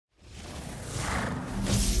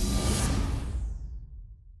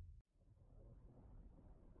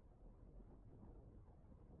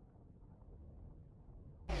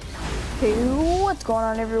Hey, what's going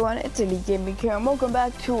on everyone? It's Elite Gaming here and welcome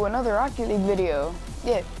back to another Rocket League video.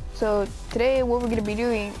 Yeah, so today what we're going to be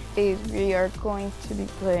doing is we are going to be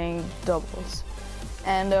playing doubles.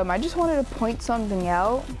 And I just wanted to point something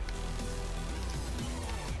out.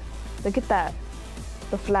 Look at that,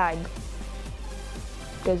 the flag.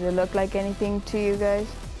 Does it look like anything to you guys?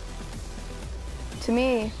 To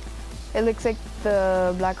me, it looks like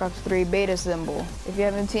the Black Ops 3 beta symbol. If you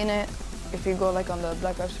haven't seen it, if you go like on the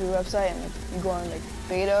Black Ops 3 website and you go on like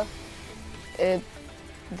beta, the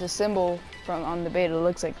symbol from on the beta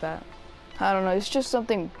looks like that. I don't know, it's just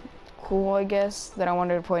something cool, I guess, that I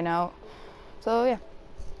wanted to point out. So yeah,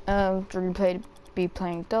 we're gonna be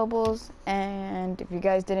playing doubles, and if you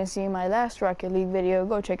guys didn't see my last Rocket League video,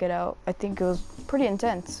 go check it out. I think it was pretty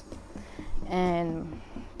intense. And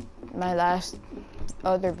my last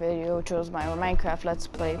other video, which was my Minecraft Let's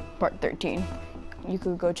Play Part 13. You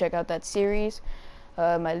could go check out that series.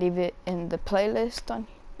 I leave it in the playlist on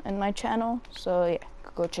my channel, so yeah,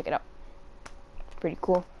 go check it out. It's pretty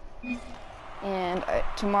cool. And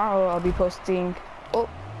tomorrow I'll be posting. Oh,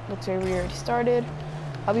 looks like we already started.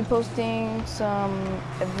 I'll be posting some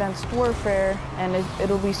Advanced Warfare, and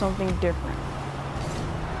it'll be something different.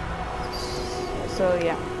 So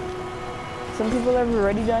yeah, some people have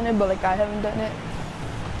already done it, but like I haven't done it.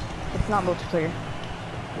 It's not multiplayer.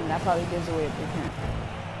 And that probably gives away a big hint.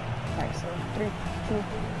 Alright, so 3, 2,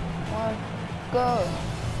 1, go!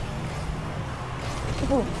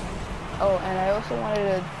 Boom! Oh, and I also wanted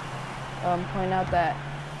to point out that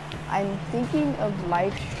I'm thinking of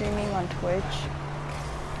live streaming on Twitch.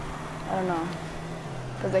 I don't know,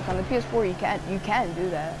 cause like on the PS4 you can't do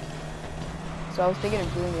that. So I was thinking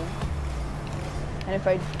of doing it. And if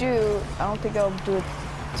I do, I don't think I'll do it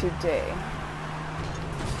today.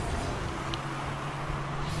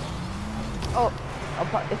 Oh,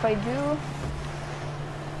 if I do,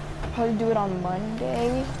 I'll probably do it on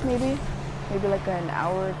Monday, maybe like an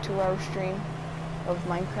hour, 2-hour stream of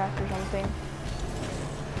Minecraft or something.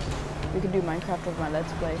 We could do Minecraft with my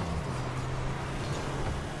Let's Play.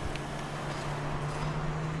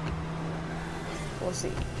 We'll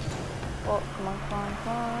see. Oh, come on, come on,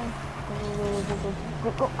 come on.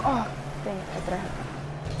 Go. Oh, dang it, I thought I had that.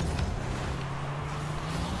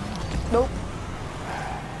 Nope.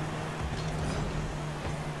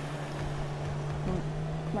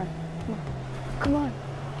 Come on.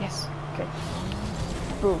 Yes. Okay.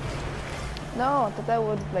 Boom. No, I thought that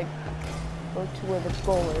would like go to where the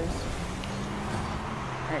goal is.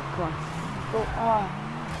 Alright, come on. Go. Ah.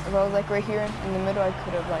 If I was like right here in the middle, I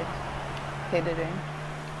could have like hit it in.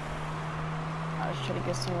 I'll just try to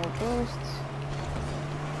get some more boosts.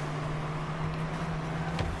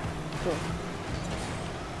 Cool.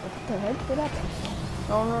 What the heck? What happened?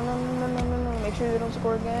 No. Make sure they don't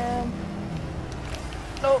score again.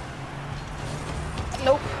 Nope.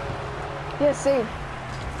 Nope. Yeah, save.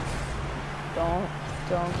 Don't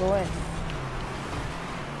go in.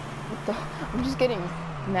 What the? I'm just getting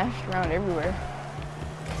mashed around everywhere.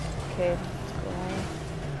 Okay, let's go.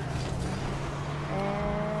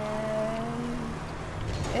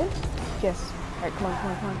 And in? Yes. Alright, come on.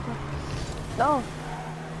 No.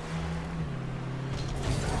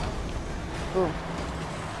 Boom.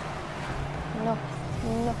 No.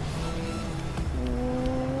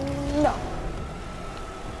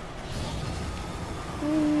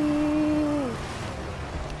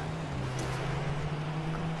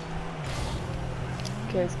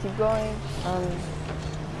 Okay, let's keep going. Oh,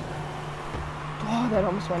 that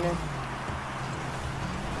almost went in.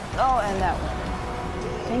 Oh, and that one.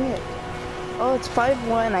 Dang it. Oh, it's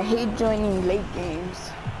 5-1. I hate joining late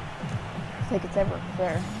games. I think it's ever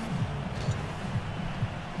fair.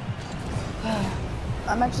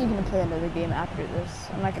 I'm actually going to play another game after this.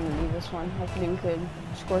 I'm not going to leave this one. Hopefully we could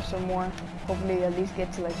score some more. Hopefully at least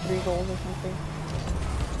get to like 3 goals or something.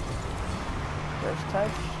 First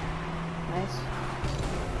touch. Nice.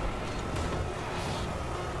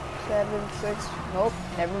 7, 6. Nope.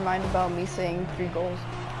 Never mind about me saying 3 goals.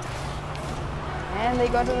 And they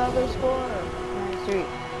got another score. Nice, sweet.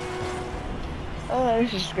 Oh,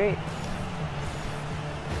 this is great.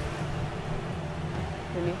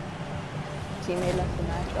 Really? Teammate left the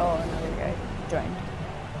match. Oh, another guy joined.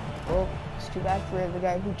 Well, it's too bad for the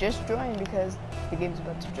guy who just joined because the game's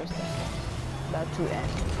about to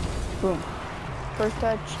end. Boom. First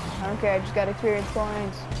touch. I don't care. I just got experience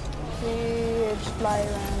points. See, just fly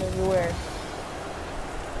around everywhere.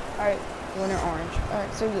 All right, winner orange. All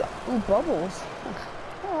right, so ooh, bubbles.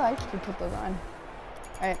 Oh, I actually put those on.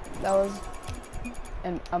 All right, that was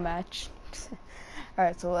a match.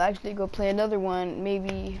 Alright, so we'll actually go play another one.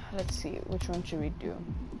 Maybe, let's see, which one should we do?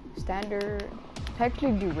 Standard,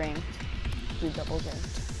 actually do ranked. do double then.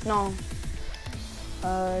 No.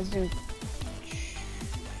 Let's do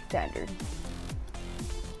standard.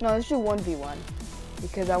 No, let's do 1v1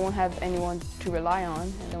 because I won't have anyone to rely on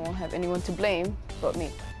and I won't have anyone to blame but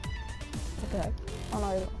me. What the heck? Oh no,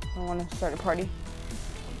 I don't want to start a party.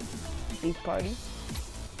 Beef party.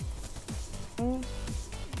 Okay,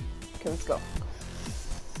 let's go.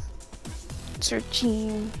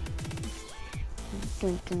 Searching.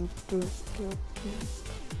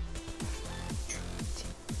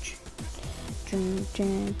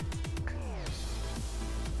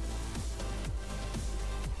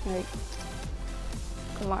 Like,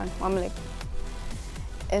 come on, I'm like,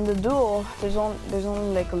 in the duel, there's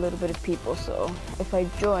only like a little bit of people, so if I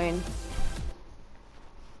join,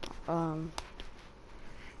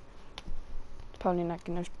 probably not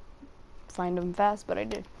gonna find them fast, but I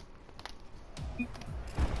did.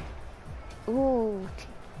 Ooh, okay.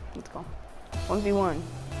 Let's go. 1v1.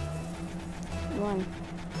 One.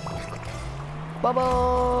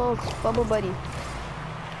 Bubbles! Bubble buddy.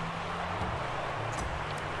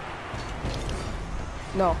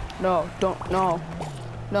 No, no, don't, no.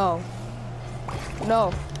 No.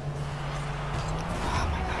 No. Oh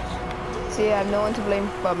my gosh. See, I have no one to blame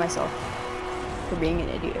but myself for being an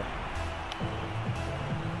idiot.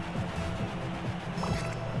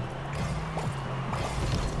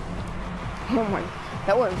 Oh my,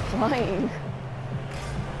 that went flying.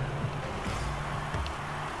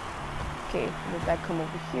 Okay, let that come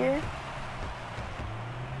over here.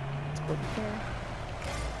 Let's go here.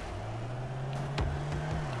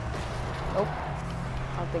 Nope,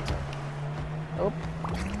 I don't think so. Nope,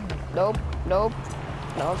 nope, nope.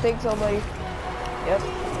 I don't think so, buddy. Yep,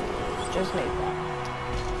 just made that.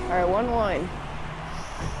 All right, 1-1.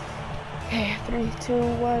 Okay, 3, 2,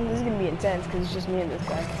 1. This is gonna be intense because it's just me and this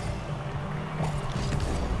guy.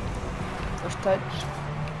 First touch.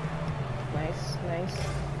 Nice, nice.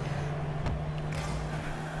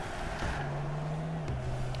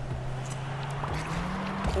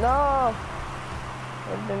 No!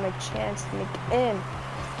 Would have been my chance to make it in.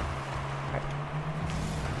 Right.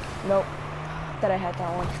 Nope. Thought I had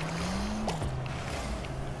that one.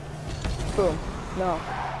 Boom. No.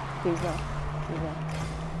 Please no. Please no.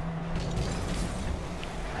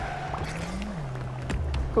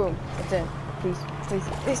 Boom. It's in. Please, please,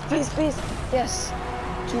 please, please, please. Yes.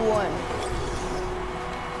 2-1.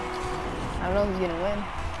 I don't know who's gonna win.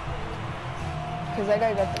 Cause that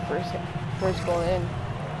guy got the first goal in.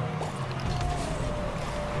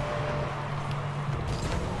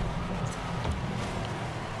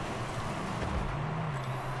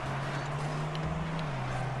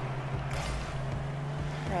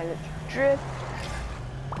 Alright, let's drift.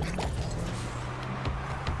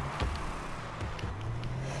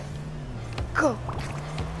 Go!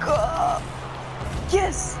 Go!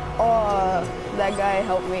 Yes! Oh, that guy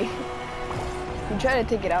helped me. He tried to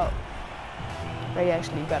take it out, but he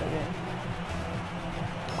actually got it in.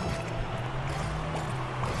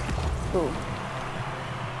 Boom.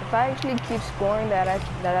 If I actually keep scoring, that's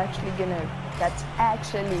actually gonna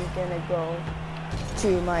go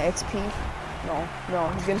to my XP. No, no,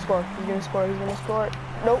 he's gonna score. He's gonna score. He's gonna score.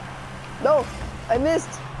 Nope. No, I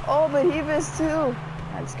missed. Oh, but he missed too.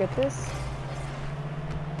 Let's get this.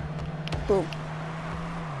 Boom.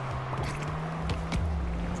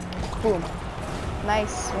 Boom.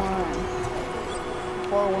 Nice one.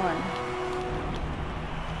 4-1.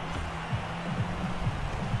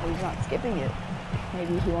 Oh, he's not skipping it.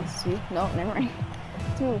 Maybe he wants to. No, never mind.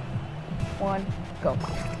 2, 1, go.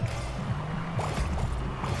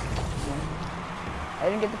 I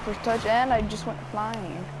didn't get the first touch and I just went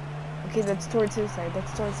flying. Okay, that's towards his side.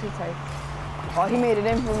 That's towards his side. Oh, he made it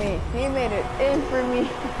in for me. He made it in for me.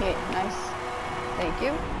 Okay, nice. Thank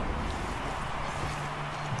you.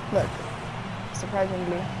 Look,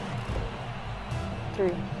 surprisingly, 3,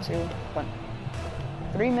 2, 1.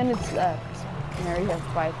 3 minutes left, and I already have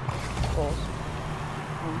 5 goals.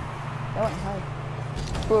 That went high.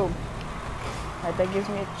 Boom. Alright, that gives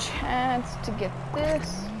me a chance to get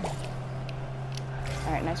this.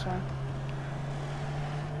 Alright, nice one.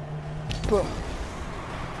 Boom.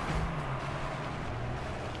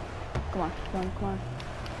 Come on, come on, come on.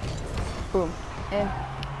 Boom. In.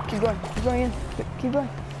 Keep going in. Keep going.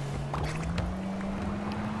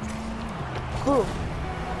 Boom.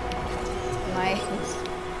 Nice.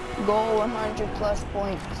 Goal 100 plus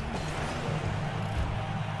points.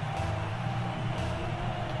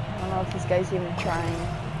 I don't know if this guy's even trying.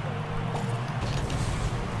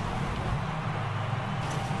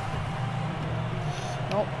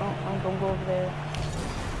 Nope, nope, don't go over there.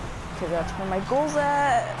 Because that's where my goal's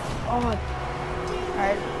at. Oh,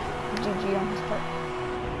 alright. GG on his part.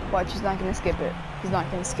 Watch, he's not gonna skip it. He's not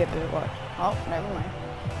gonna skip it, watch. Oh, never mind.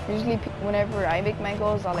 Usually, whenever I make my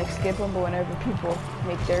goals, I like skip them, but whenever people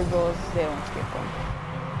make their goals, they don't skip them.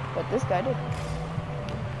 But this guy did.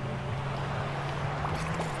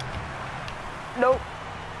 Nope.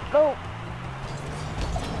 Nope.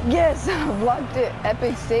 Yes, I blocked it.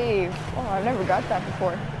 Epic save. Oh, I've never got that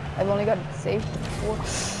before. I've only got it saved before.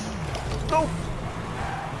 Nope.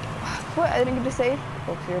 What? I didn't get to save?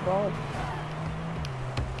 Oh, clear ball.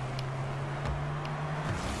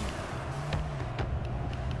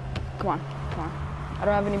 Come on, come on. I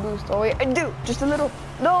don't have any boost. Oh wait, I do! Just a little.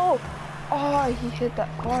 No! Oh, he hit that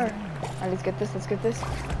car. Alright, let's get this, let's get this.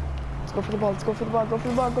 Let's go for the ball, let's go for the ball, go for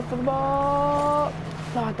the ball, go for the ball!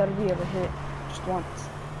 No, I thought it'd be able to hit just once.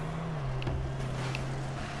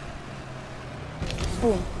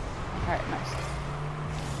 Boom. Alright, nice.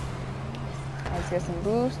 Let's get some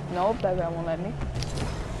boost. Nope, that guy won't let me.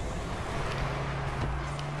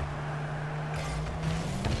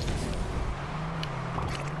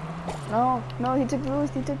 No, no, he took the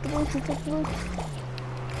boost, he took the boost, he took the boost.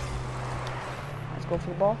 Let's go for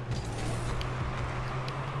the ball.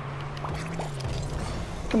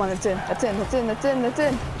 Come on, it's in, that's in, that's in, that's in, that's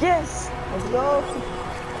in. Yes! Let's go.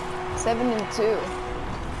 7-2.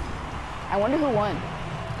 I wonder who won.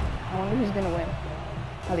 I wonder who's gonna win.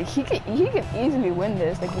 Like, he could easily win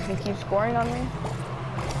this, like if he keeps scoring on me.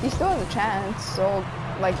 He still has a chance, so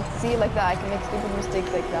like see like that, I can make stupid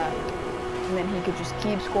mistakes like that. And then he could just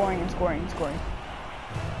keep scoring and scoring and scoring.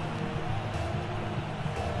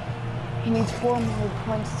 He needs 4 more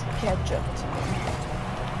points to catch up to me.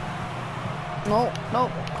 No,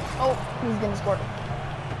 no, oh, he's gonna score.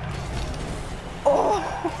 Oh,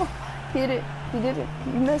 he did it, he did it.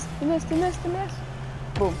 He missed, he missed, he missed, he missed.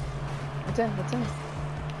 Boom. That's in, that's in.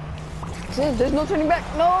 That's in, there's no turning back,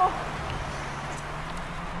 no!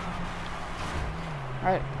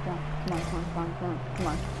 Alright, come on, come on, come on, come on, come on, come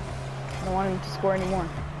on. I don't want him to score anymore.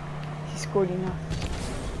 He scored enough.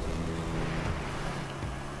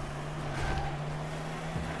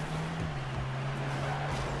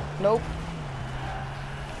 Nope.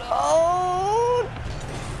 No!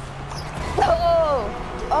 No!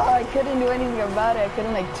 Oh, I couldn't do anything about it. I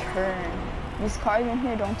couldn't like turn. These cars in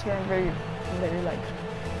here don't turn very like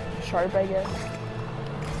sharp, I guess.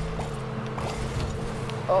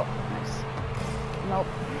 Oh, nice. Nope.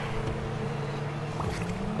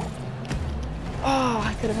 Oh,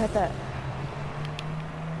 I could have had that.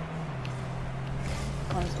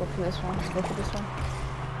 Come on, let's go for this one. Let's go for this one.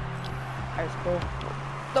 Alright, let's go.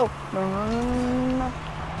 No, no, no, no, no, no.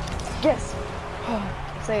 Yes. Oh,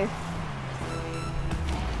 save.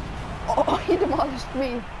 Oh, he demolished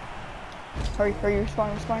me. Hurry, hurry,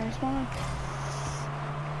 respawn, respawn, respawn.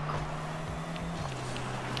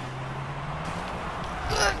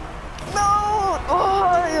 No!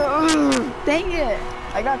 Oh, dang it!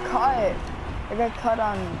 I got caught. I got caught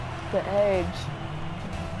on the edge.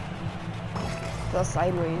 Fell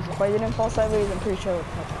sideways. If I didn't fall sideways, I'm pretty sure I would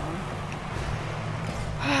catch on.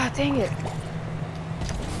 Ah, dang it.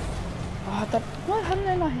 Oh, I thought, what? How did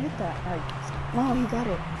I not hit that? Like, no, he got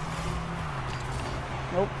it.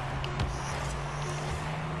 Nope.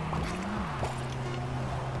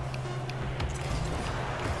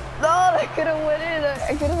 No, I couldn't win it.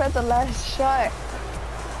 I could have had the last shot.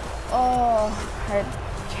 Oh, alright.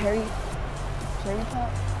 Cherry top?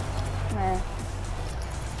 Nah.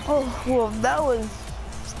 Oh, well, that was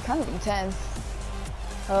kind of intense.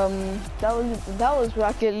 That was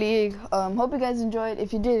Rocket League. Hope you guys enjoyed.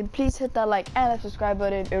 If you did, please hit that like and that subscribe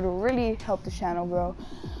button. It will really help the channel grow.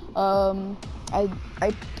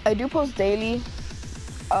 I do post daily.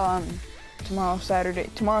 Tomorrow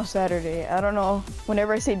Saturday. I don't know.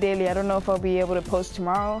 Whenever I say daily, I don't know if I'll be able to post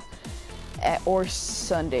tomorrow or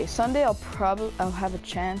Sunday. Sunday I'll have a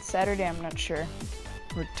chance. Saturday I'm not sure.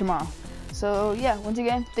 Or tomorrow. So yeah, once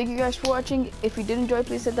again, thank you guys for watching. If you did enjoy,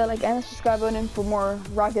 please hit that like and the subscribe button for more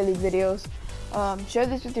Rocket League videos. Share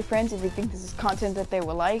this with your friends if you think this is content that they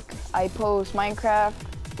will like. I post Minecraft,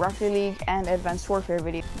 Rocket League, and Advanced Warfare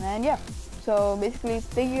videos. And yeah, so basically,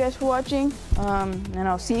 thank you guys for watching. And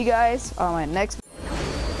I'll see you guys on my next video.